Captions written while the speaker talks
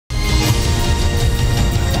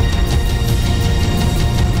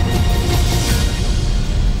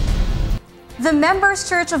The Members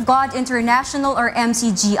Church of God International, or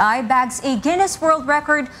MCGI, bags a Guinness World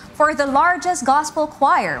Record for the largest gospel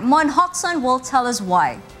choir. Mon Jocson will tell us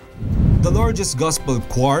why. The largest gospel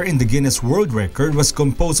choir in the Guinness World Record was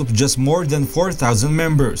composed of just more than 4,000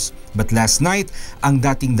 members. But last night, ang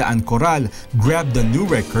dating Daan Choral grabbed the new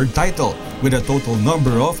record title with a total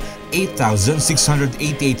number of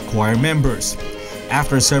 8,688 choir members.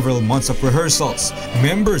 After several months of rehearsals,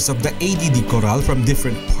 members of the ADD Choral from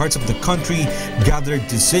different parts of the country gathered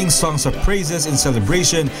to sing songs of praises in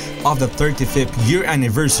celebration of the 35th year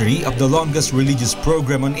anniversary of the longest religious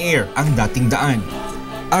program on air, ang Dating Daan.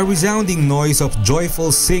 A resounding noise of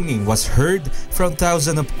joyful singing was heard from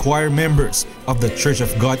thousands of choir members of the Church of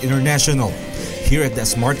God International here at the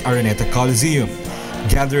Smart Araneta Coliseum,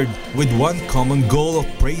 gathered with one common goal of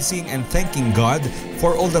praising and thanking God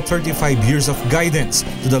for all the 35 years of guidance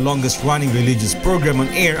to the longest-running religious program on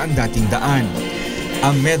air, ang Dating Daan.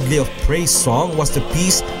 A medley of praise song was the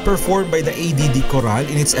piece performed by the ADD Choral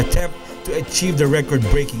in its attempt to achieve the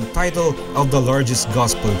record-breaking title of the largest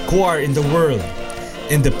gospel choir in the world.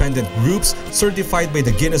 Independent groups certified by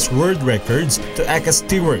the Guinness World Records to act as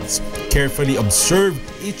stewards carefully observe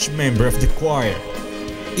each member of the choir.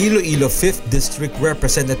 Iloilo 5th District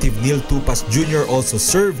Representative Neil Tupas Jr. also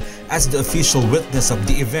served as the official witness of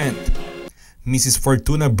the event. Mrs.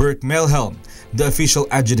 Fortuna Burke Melhelm, the official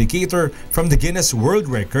adjudicator from the Guinness World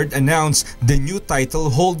Record, announced the new title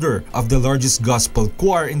holder of the largest gospel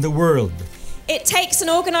choir in the world. It takes an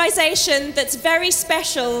organization that's very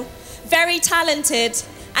special, very talented,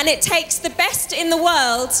 and it takes the best in the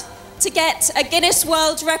world to get a Guinness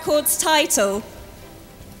World Records title.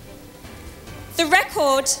 The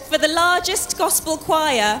record for the largest gospel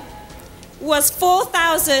choir was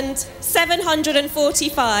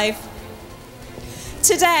 4,745.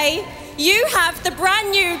 Today, you have the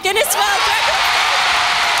brand new Guinness World Records.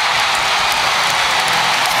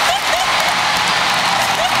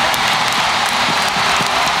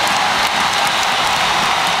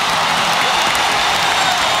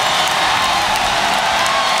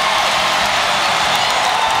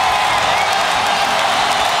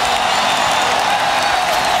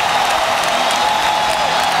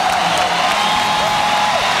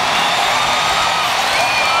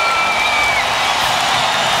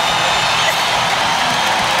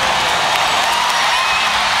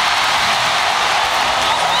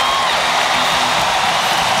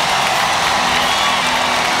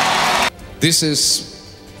 This is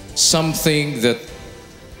something that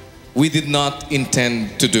we did not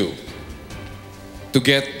intend to do, to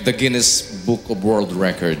get the Guinness Book of World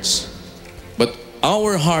Records. But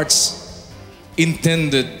our hearts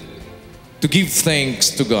intended to give thanks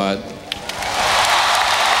to God.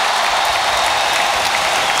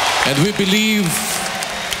 And we believe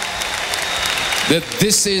that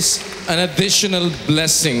this is an additional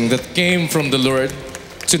blessing that came from the Lord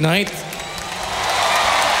tonight,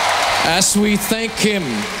 as we thank Him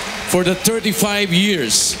for the 35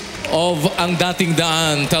 years of Ang Dating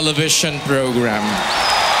Daan television program.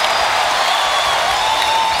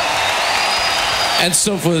 And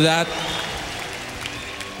so for that,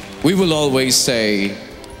 we will always say,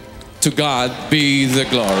 to God be the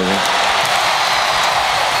glory.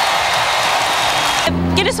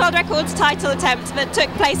 Guinness World Records title attempt that took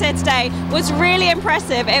place here today was really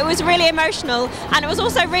impressive. It was really emotional, and it was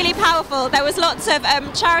also really powerful. There was lots of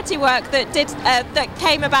charity work that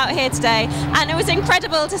came about here today, and it was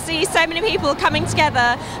incredible to see so many people coming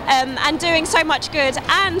together and doing so much good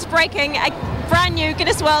and breaking a brand new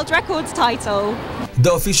Guinness World Records title.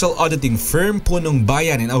 The official auditing firm Punong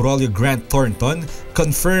Bayan in Aurelio Grant Thornton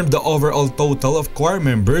confirmed the overall total of choir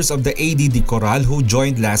members of the ADD Choral who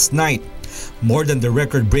joined last night. More than the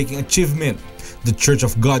record-breaking achievement, the Church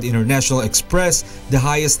of God International expressed the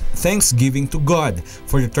highest thanksgiving to God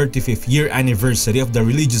for the 35th year anniversary of the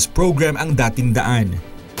religious program, ang Dating Daan.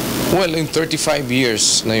 Well, in 35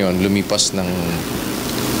 years na yon, lumipas ng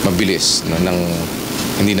mabilis, ng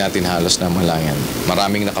hindi natin halos namalayan.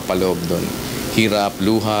 Maraming nakapaloob doon. Hirap,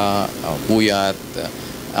 luha, puyat.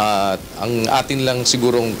 Ang atin lang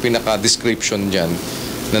sigurong pinaka-description dyan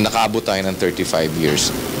na nakaabot tayo ng 35 years.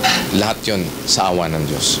 Lahat yon sa awa ng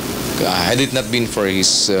Diyos. Had it not been for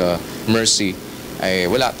His mercy, ay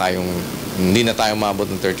hindi na tayo maabot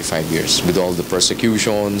ng 35 years. With all the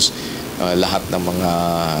persecutions, lahat ng mga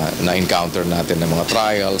na-encounter natin ng mga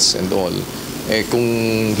trials and all. Kung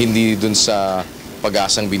hindi dun sa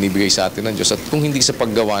pag-asang binibigay sa atin ng Diyos at kung hindi sa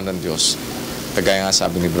paggawa ng Diyos, kagaya nga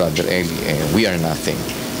sabi ni Brother Eli, we are nothing.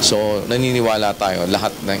 So, naniniwala tayo,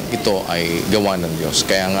 lahat ng ito ay gawa ng Diyos.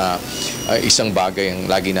 Kaya nga, isang bagay ang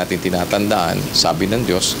lagi natin tinatandaan, sabi ng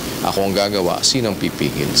Diyos, ako ang gagawa, sinong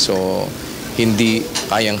pipigil? So, hindi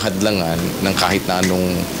kayang hadlangan ng kahit na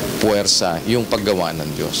anong puwersa yung paggawa ng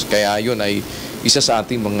Diyos. Kaya yun ay isa sa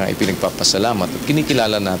ating mga ipinagpapasalamat at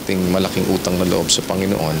kinikilala nating malaking utang na loob sa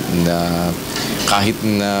Panginoon na kahit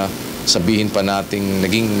na sabihin pa nating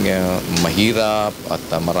naging mahirap at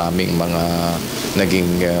maraming mga naging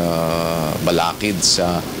balakid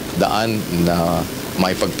sa daan na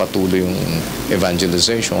maipagpatuloy yung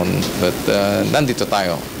evangelization, but nandito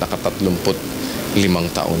tayo, naka-35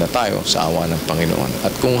 taon na tayo sa awa ng Panginoon.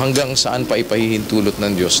 At kung hanggang saan pa ipahihintulot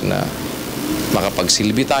ng Diyos na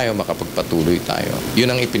makapagsilbi tayo, makapagpatuloy tayo, yun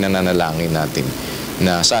ang ipinananalangin natin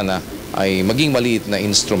na sana ay maging maliit na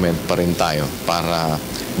instrument pa rin tayo para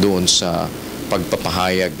doon sa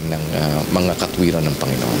pagpapahayag ng mga katwiran ng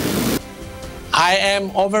Panginoon. I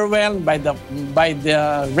am overwhelmed by the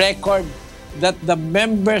record that the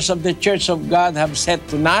members of the Church of God have set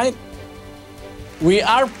tonight. We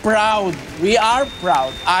are proud. We are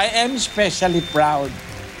proud. I am especially proud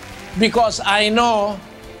because I know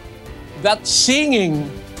that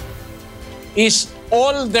singing is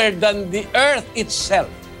older than the earth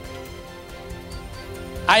itself.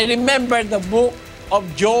 I remember the book of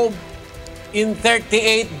Job in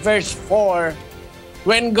 38 verse 4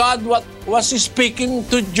 when God was speaking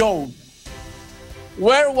to Job.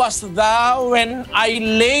 Where wast thou when I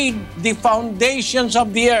laid the foundations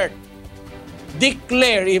of the earth?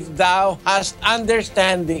 Declare if thou hast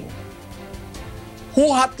understanding.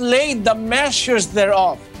 Who hath laid the measures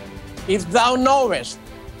thereof, if thou knowest?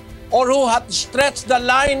 Or who hath stretched the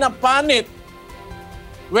line upon it,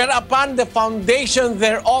 whereupon the foundation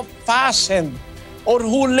thereof fastened? Or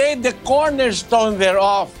who laid the cornerstone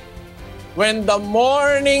thereof? When the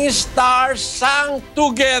morning stars sang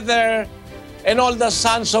together, and all the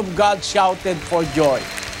sons of God shouted for joy.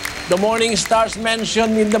 The morning stars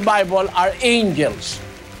mentioned in the Bible are angels.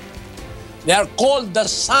 They are called the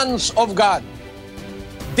sons of God.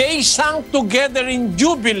 They sang together in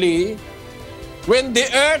jubilee when the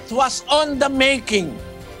earth was on the making,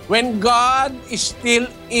 when God is still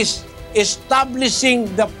establishing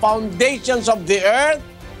the foundations of the earth,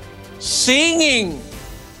 singing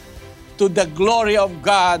to the glory of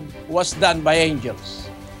God was done by angels.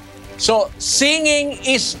 So, singing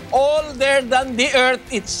is older than the earth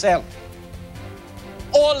itself,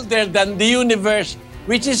 older than the universe,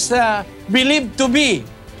 which is believed to be,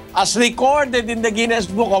 as recorded in the Guinness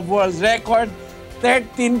Book of World Record,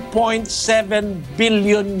 13.7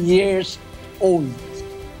 billion years old.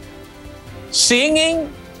 Singing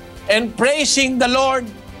and praising the Lord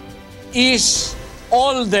is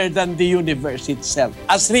older than the universe itself,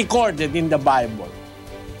 as recorded in the Bible.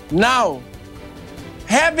 Now,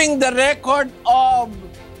 having the record of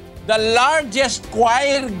the largest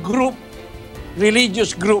choir group,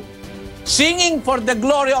 religious group, singing for the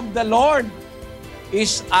glory of the Lord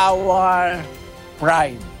is our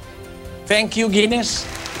pride. Thank you, Guinness.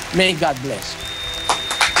 May God bless.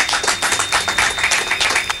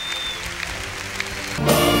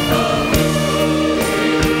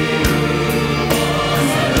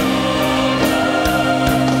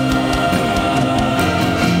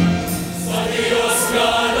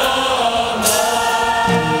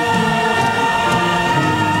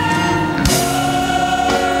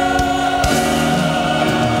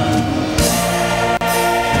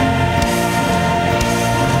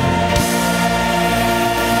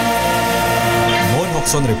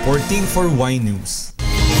 Reporting for Y News.